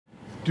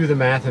do the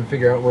math and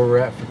figure out where we're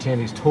at for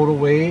Tandy's total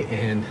weight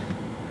and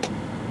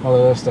all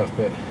that other stuff,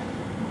 but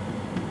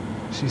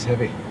she's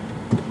heavy.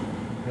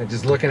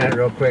 Just looking at it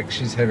real quick,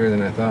 she's heavier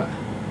than I thought,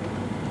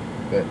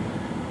 but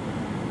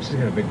she's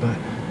got a big butt.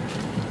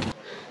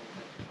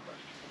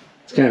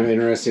 It's kind of an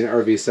interesting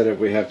RV setup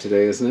we have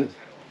today, isn't it?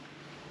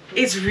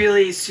 It's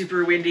really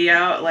super windy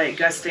out, like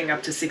gusting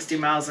up to 60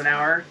 miles an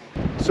hour.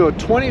 So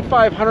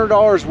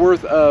 $2,500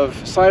 worth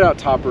of slide out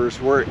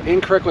toppers were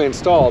incorrectly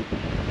installed,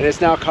 and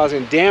it's now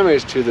causing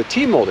damage to the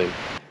T-molding.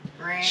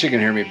 She can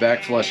hear me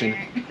back flushing.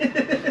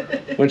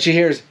 When she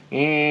hears,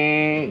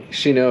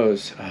 she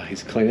knows, oh,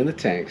 he's cleaning the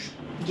tanks.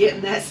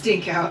 Getting that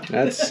stink out.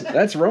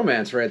 That's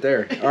romance right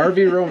there.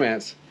 RV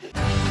romance.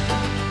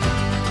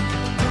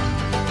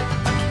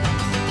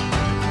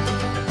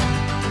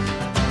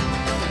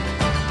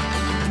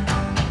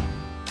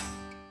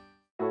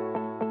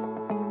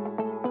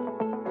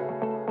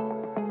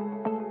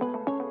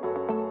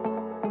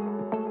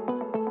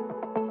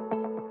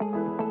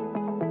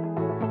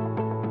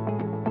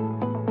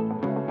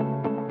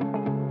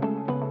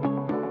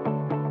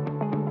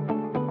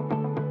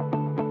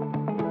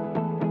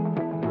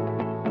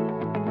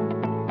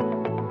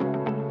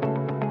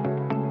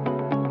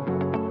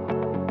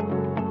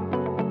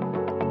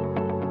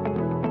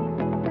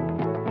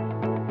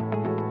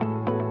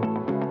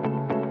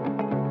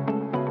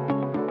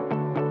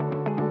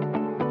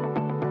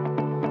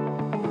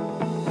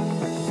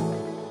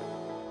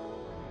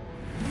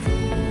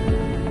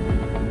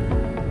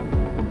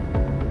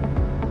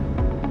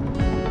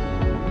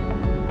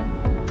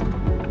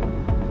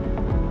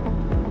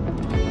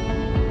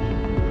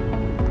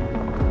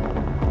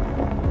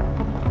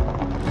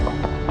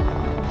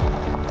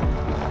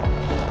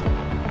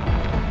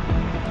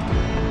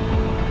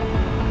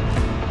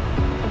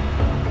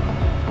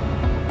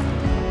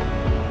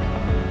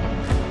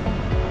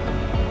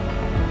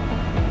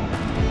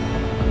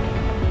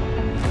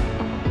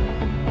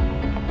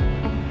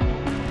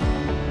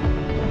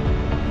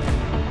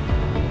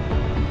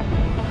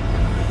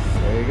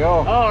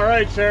 Go. All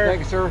right, sir. Thank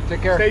you, sir.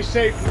 Take care. Stay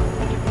safe.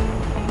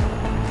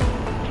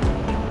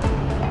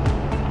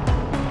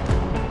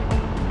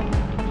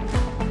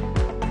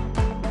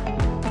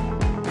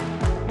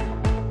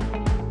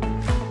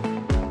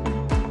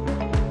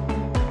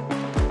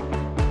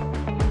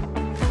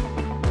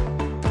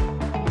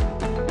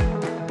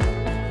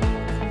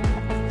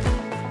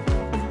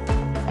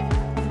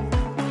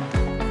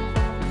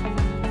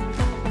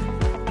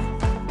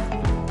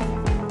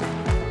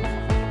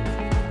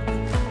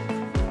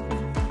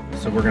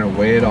 So we're gonna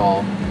weigh it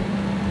all,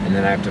 and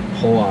then I have to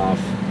pull off,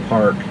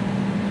 park.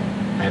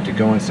 I have to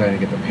go inside and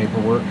get the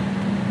paperwork,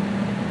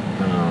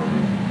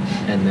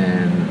 and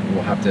then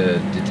we'll have to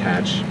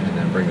detach and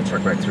then bring the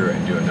truck back through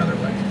and do another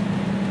weigh.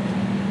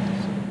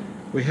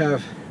 We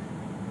have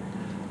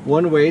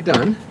one weigh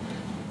done.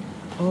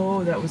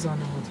 Oh, that was on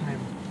the whole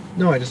time.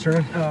 No, I just turned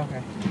on. Oh,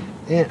 okay.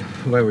 And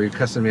why were you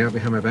cussing me out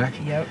behind my back?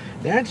 Yep.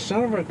 That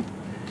son of a.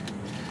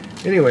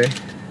 Anyway,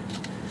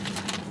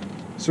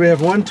 so we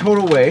have one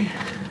total weigh.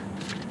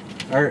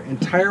 Our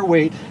entire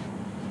weight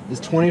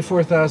is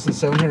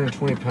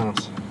 24,720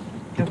 pounds.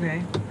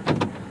 Okay.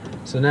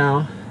 So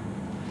now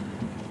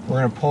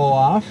we're going to pull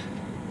off.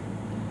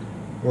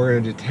 We're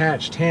going to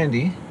detach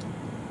Tandy,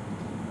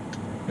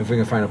 if we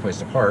can find a place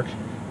to park.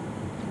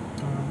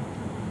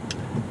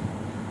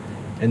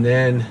 And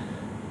then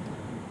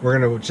we're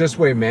going to just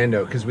weigh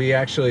Mando, because we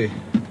need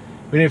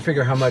to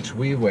figure how much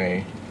we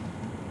weigh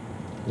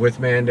with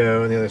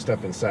Mando and the other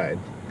stuff inside,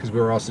 because we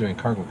were also doing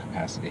cargo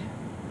capacity.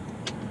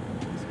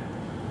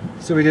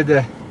 So we did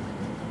the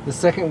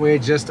second weigh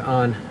just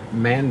on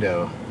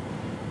Mando,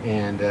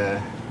 and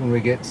when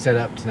we get set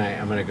up tonight,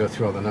 I'm going to go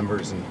through all the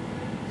numbers and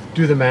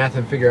do the math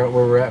and figure out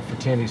where we're at for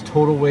Tandy's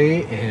total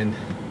weight and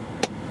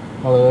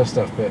all that other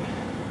stuff, but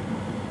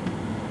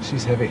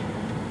she's heavy.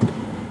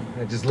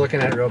 Just looking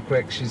at it real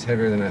quick, she's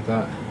heavier than I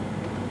thought,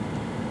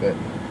 but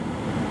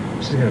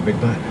she's got a big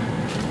butt.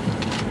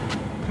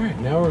 All right,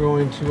 now we're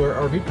going to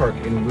our RV park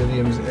in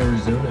Williams,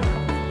 Arizona.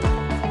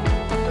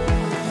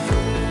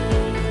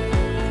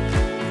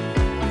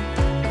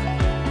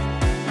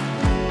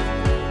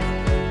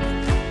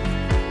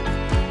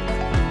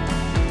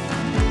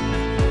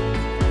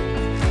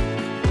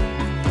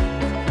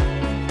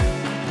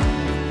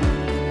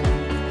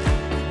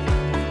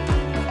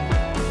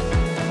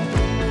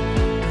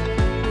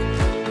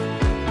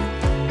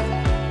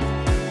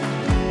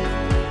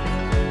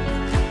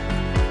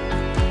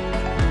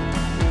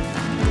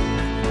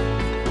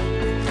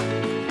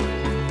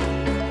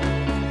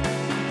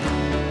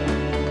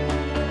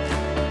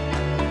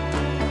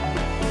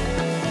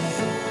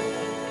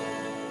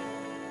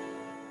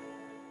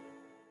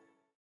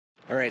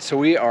 All right, so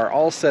we are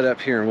all set up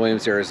here in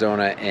Williams,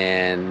 Arizona,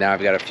 and now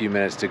I've got a few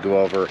minutes to go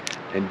over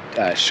and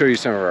show you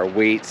some of our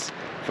weights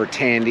for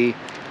Tandy.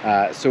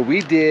 So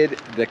we did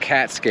the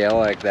cat scale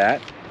like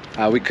that.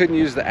 We couldn't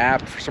use the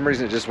app. For some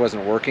reason, it just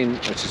wasn't working,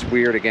 which is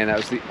weird. Again, that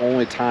was the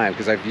only time,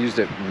 because I've used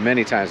it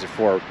many times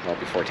before, well,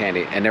 before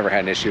Tandy, and never had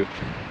an issue.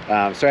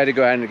 So I had to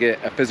go ahead and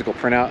get a physical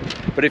printout.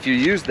 But if you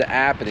use the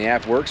app and the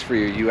app works for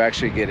you, you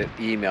actually get it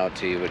emailed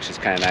to you, which is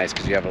kind of nice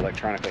because you have it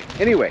electronically.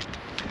 Anyway,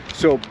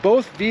 so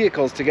both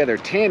vehicles together,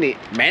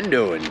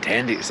 Mando and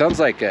Tandy. Sounds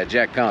like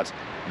Jack Palance.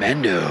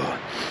 Mando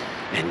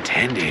and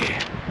Tandy.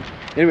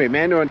 Anyway,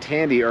 Mando and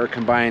Tandy are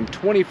combined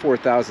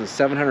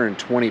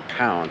 24,720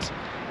 pounds,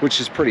 which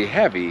is pretty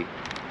heavy,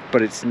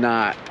 but it's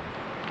not,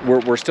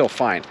 we're still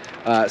fine.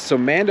 So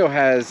Mando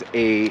has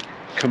a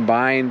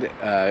combined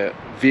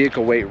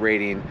vehicle weight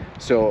rating,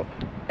 so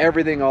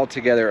everything all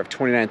together of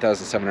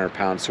 29,700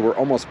 pounds. So we're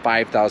almost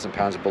 5,000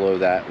 pounds below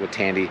that with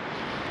Tandy.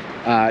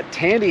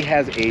 Tandy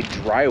has a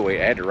dry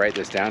weight. I had to write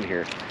this down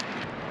here.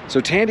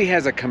 So Tandy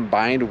has a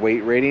combined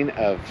weight rating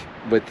of,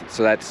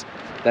 so that's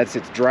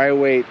its dry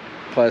weight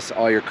plus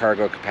all your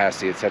cargo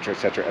capacity,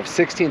 etc., of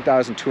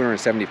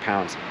 16,270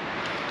 pounds.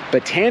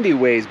 But Tandy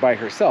weighs by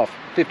herself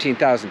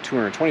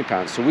 15,220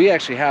 pounds. So we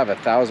actually have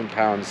 1,000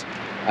 pounds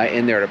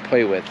in there to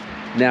play with.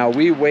 Now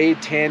we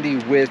weighed Tandy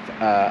with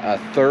a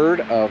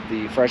third of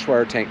the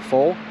freshwater tank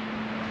full.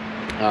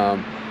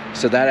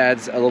 So that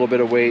adds a little bit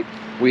of weight.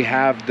 We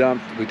dumped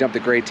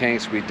the gray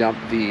tanks, we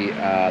dumped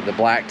the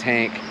black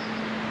tank,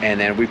 and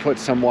then we put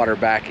some water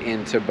back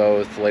into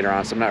both later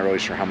on. So I'm not really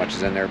sure how much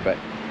is in there, but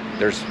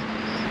there's,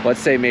 let's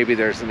say maybe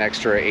there's an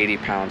extra 80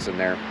 pounds in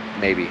there,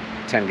 maybe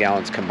 10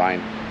 gallons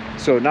combined.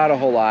 So not a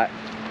whole lot.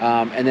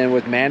 And then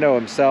with Mando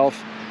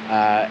himself,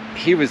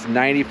 he was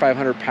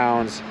 9,500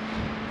 pounds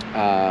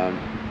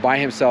by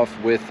himself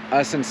with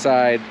us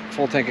inside,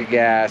 full tank of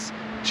gas,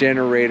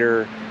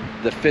 generator,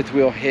 the fifth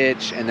wheel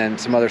hitch, and then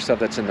some other stuff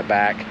that's in the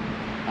back.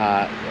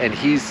 And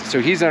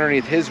he's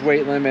underneath his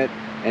weight limit,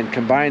 and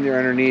combined they're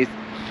underneath.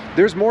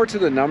 There's more to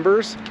the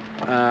numbers.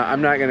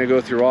 I'm not gonna go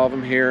through all of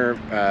them here.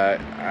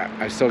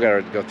 I still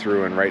gotta go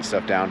through and write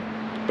stuff down.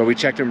 But we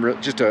checked them,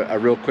 just a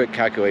real quick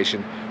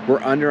calculation.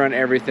 We're under on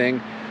everything,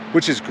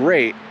 which is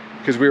great,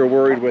 because we were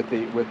worried with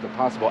the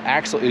possible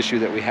axle issue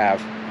that we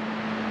have.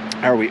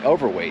 Are we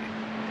overweight?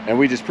 And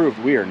we just proved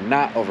we are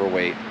not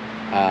overweight.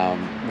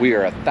 We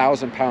are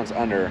 1,000 pounds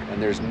under,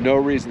 and there's no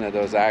reason that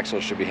those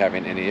axles should be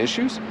having any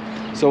issues.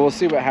 So we'll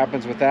see what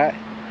happens with that.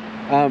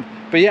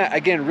 But yeah,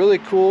 again, really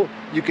cool.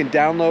 You can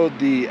download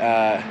the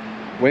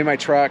Weigh My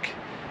Truck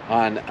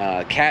on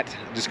CAT.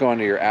 Just go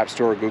onto your app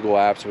store, Google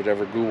Apps,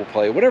 whatever, Google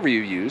Play, whatever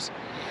you use,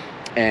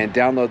 and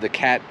download the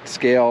CAT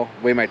scale,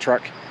 Weigh My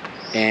Truck.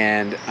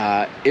 And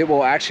it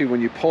will actually,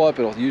 when you pull up,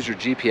 it'll use your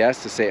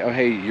GPS to say, oh,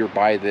 hey, you're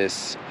by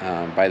this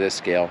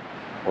scale,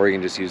 or you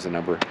can just use the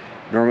number.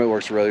 Normally it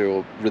works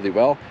really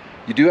well.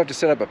 You do have to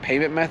set up a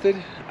payment method.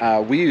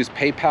 We use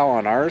PayPal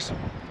on ours.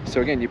 So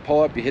again, you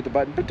pull up, you hit the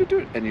button,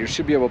 and you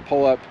should be able to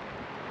pull up.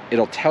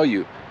 It'll tell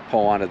you,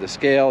 pull onto the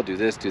scale, do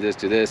this, do this,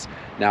 do this.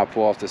 Now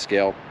pull off the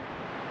scale.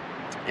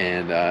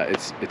 And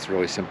it's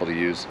really simple to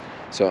use.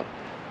 So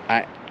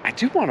I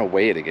do want to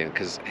weigh it again,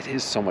 because it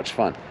is so much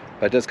fun.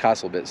 But it does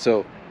cost a little bit.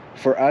 So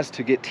for us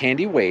to get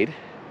Tandy weighed,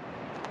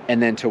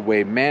 and then to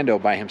weigh Mando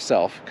by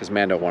himself, because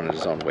Mando wanted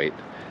his own weight,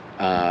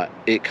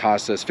 it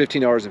cost us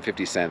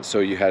 $15.50. So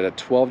you had a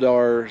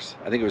 $12,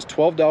 I think it was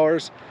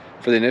 $12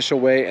 for the initial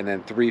weigh, and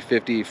then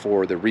 $3.50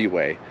 for the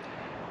reweigh,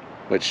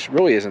 which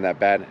really isn't that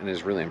bad and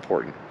is really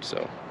important.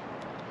 So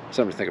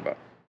something to think about.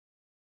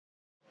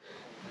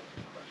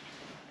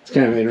 It's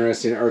kind of an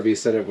interesting RV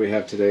setup we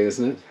have today,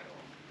 isn't it?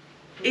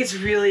 It's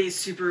really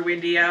super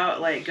windy out,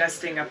 like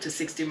gusting up to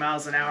 60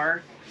 miles an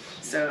hour.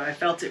 So I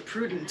felt it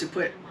prudent to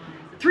put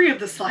 3 of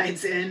the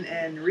slides in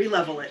and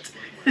re-level it.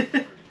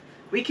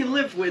 We can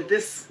live with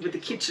this, with the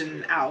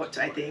kitchen out,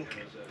 I think.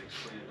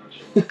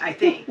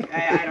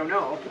 I don't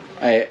know.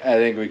 I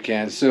think we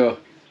can. So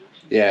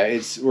yeah,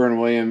 we're in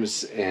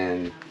Williams,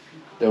 and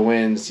the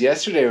winds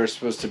yesterday were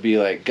supposed to be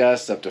like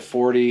gusts up to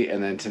 40,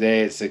 and then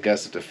today it's a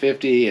gust up to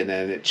 50, and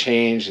then it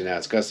changed, and now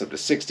it's gusts up to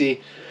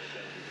 60.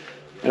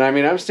 And I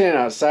mean, I'm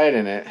standing outside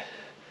in it,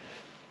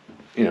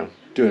 you know,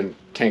 doing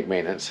tank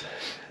maintenance,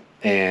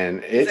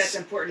 and that's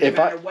important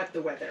no matter what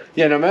the weather.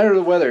 Yeah, no matter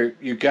the weather,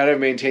 you got to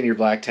maintain your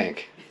black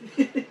tank.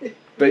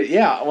 But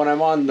yeah, when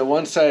I'm on the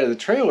one side of the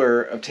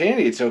trailer of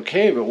Tandy, it's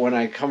okay. But when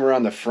I come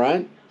around the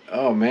front,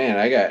 oh man,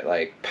 I got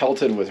like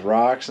pelted with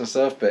rocks and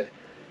stuff. But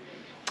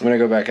I'm gonna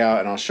go back out,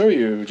 and I'll show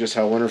you just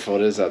how wonderful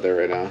it is out there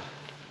right now.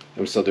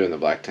 I'm still doing the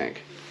black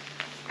tank.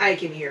 I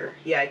can hear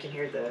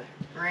the...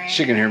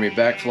 She can hear me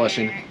back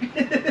flushing.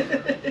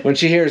 When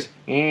she hears,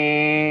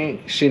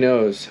 she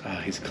knows, oh,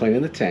 he's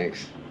cleaning the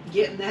tanks.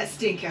 Getting that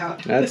stink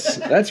out.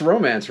 That's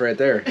romance right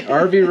there.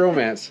 RV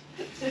romance.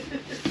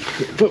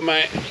 Put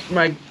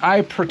my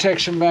eye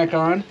protection back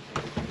on.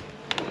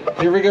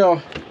 Here we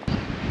go.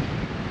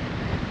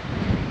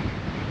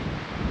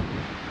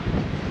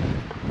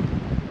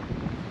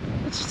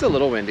 It's just a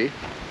little windy.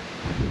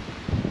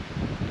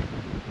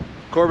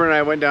 Corbin and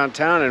I went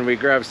downtown and we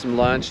grabbed some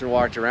lunch and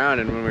walked around,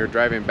 and when we were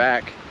driving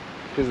back,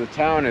 because the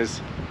town is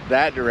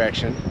that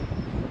direction,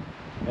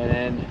 and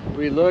then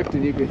we looked,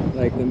 and you could,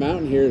 like, the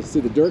mountain here, see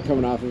the dirt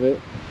coming off of it.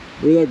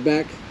 We looked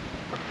back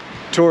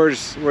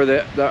towards where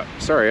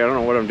sorry, I don't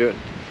know what I'm doing.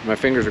 My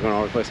fingers are going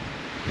all over the place.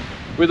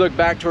 we looked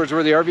back towards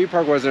where the RV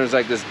park was, and there was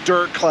like this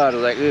dirt cloud. I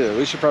was like, ew,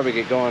 we should probably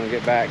get going and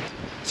get back.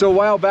 So a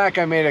while back,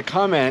 I made a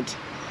comment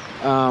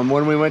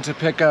when we went to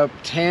pick up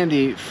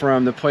Tandy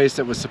from the place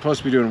that was supposed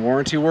to be doing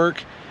warranty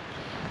work,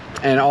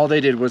 and all they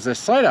did was the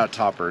slide out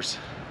toppers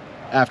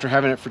after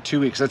having it for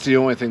 2 weeks. That's the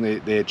only thing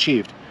they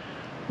achieved.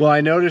 Well,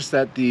 I noticed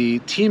that the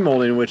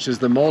T-molding, which is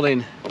the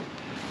molding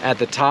at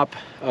the top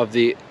of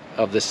the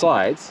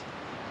slides,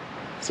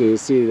 so you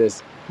see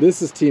this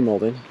is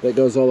T-molding that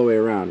goes all the way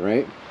around,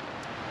 right?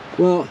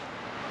 Well,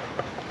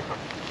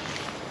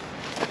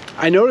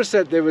 I noticed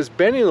that it was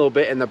bending a little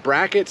bit, and the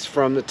brackets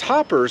from the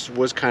toppers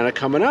was kind of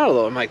coming out a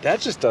little. I'm like, that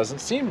just doesn't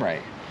seem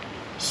right.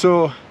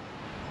 So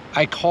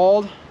I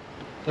called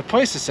the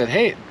place and said,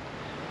 hey,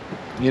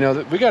 you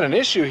know, we got an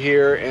issue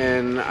here,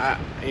 and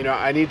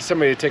I need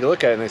somebody to take a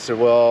look at it. And they said,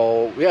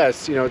 well,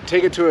 yes, you know,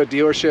 take it to a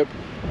dealership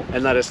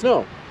and let us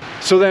know.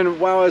 So then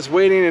while I was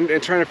waiting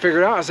and trying to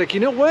figure it out, I was like,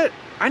 you know what?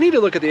 I need to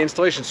look at the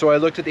installation. So I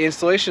looked at the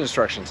installation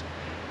instructions,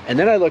 and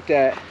then I looked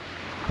at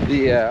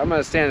the, I'm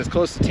gonna stand as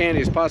close to Tandy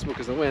as possible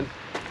because of the wind.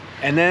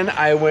 And then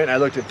I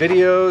looked at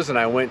videos, and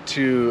I went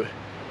to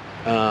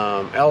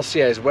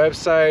LCI's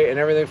website and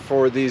everything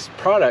for these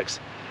products.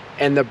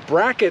 And the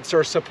brackets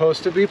are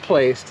supposed to be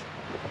placed,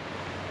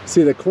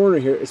 see the corner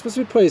here, it's supposed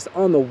to be placed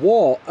on the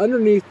wall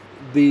underneath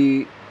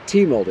the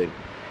T-molding.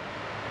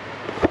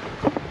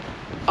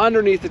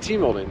 Underneath the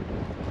T-molding.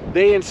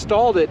 They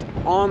installed it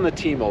on the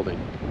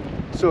T-molding.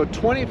 So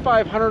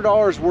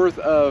 $2,500 worth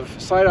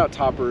of slide out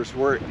toppers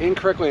were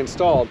incorrectly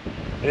installed,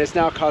 and it's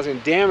now causing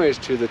damage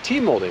to the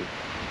T-molding.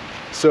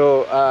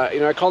 So, you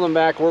know, I called them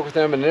back, worked with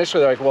them, and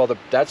initially they're like, well,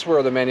 that's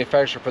where the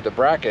manufacturer put the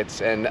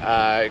brackets, and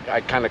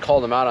I kind of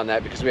called them out on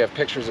that because we have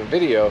pictures and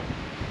video,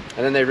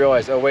 and then they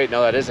realized, oh wait,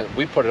 no, that isn't.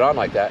 We put it on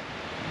like that.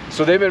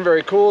 So they've been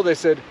very cool. They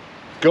said,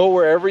 go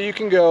wherever you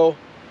can go.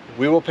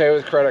 We will pay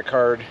with credit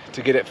card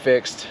to get it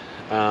fixed.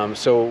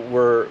 So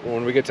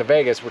when we get to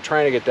Vegas, we're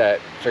trying to get that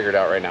figured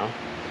out right now.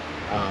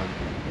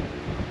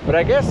 But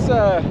I guess,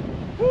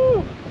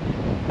 woo,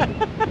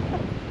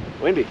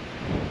 windy.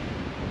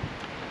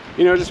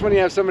 You know, just when you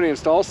have somebody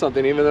install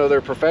something, even though they're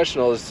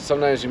professionals,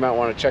 sometimes you might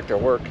want to check their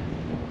work.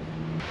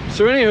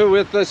 So anywho,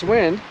 with this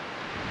wind,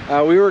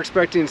 we were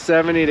expecting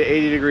 70 to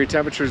 80 degree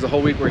temperatures the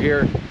whole week we're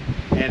here,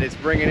 and it's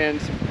bringing in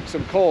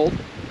some cold.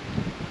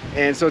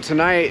 And so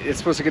tonight it's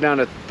supposed to get down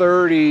to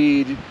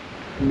 30,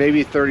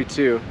 maybe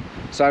 32.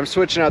 So I'm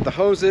switching out the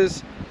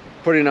hoses,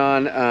 putting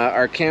on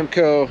our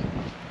Camco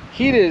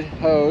heated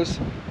hose,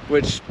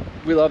 which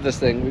we love this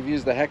thing. We've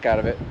used the heck out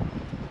of it.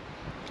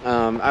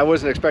 I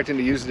wasn't expecting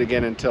to use it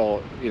again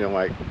until, you know,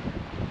 like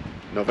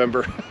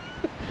November.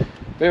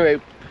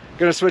 Anyway,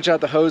 gonna switch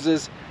out the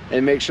hoses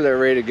and make sure they're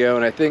ready to go.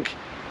 And I think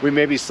we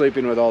may be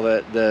sleeping with all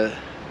the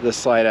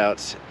slide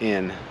outs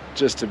in,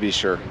 just to be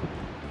sure.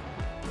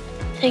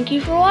 Thank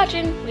you for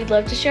watching. We'd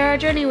love to share our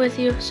journey with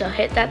you, so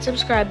hit that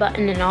subscribe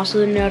button and also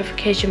the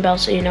notification bell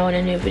so you know when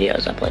a new video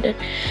is uploaded.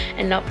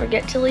 And don't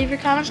forget to leave your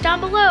comments down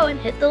below and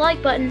hit the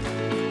like button.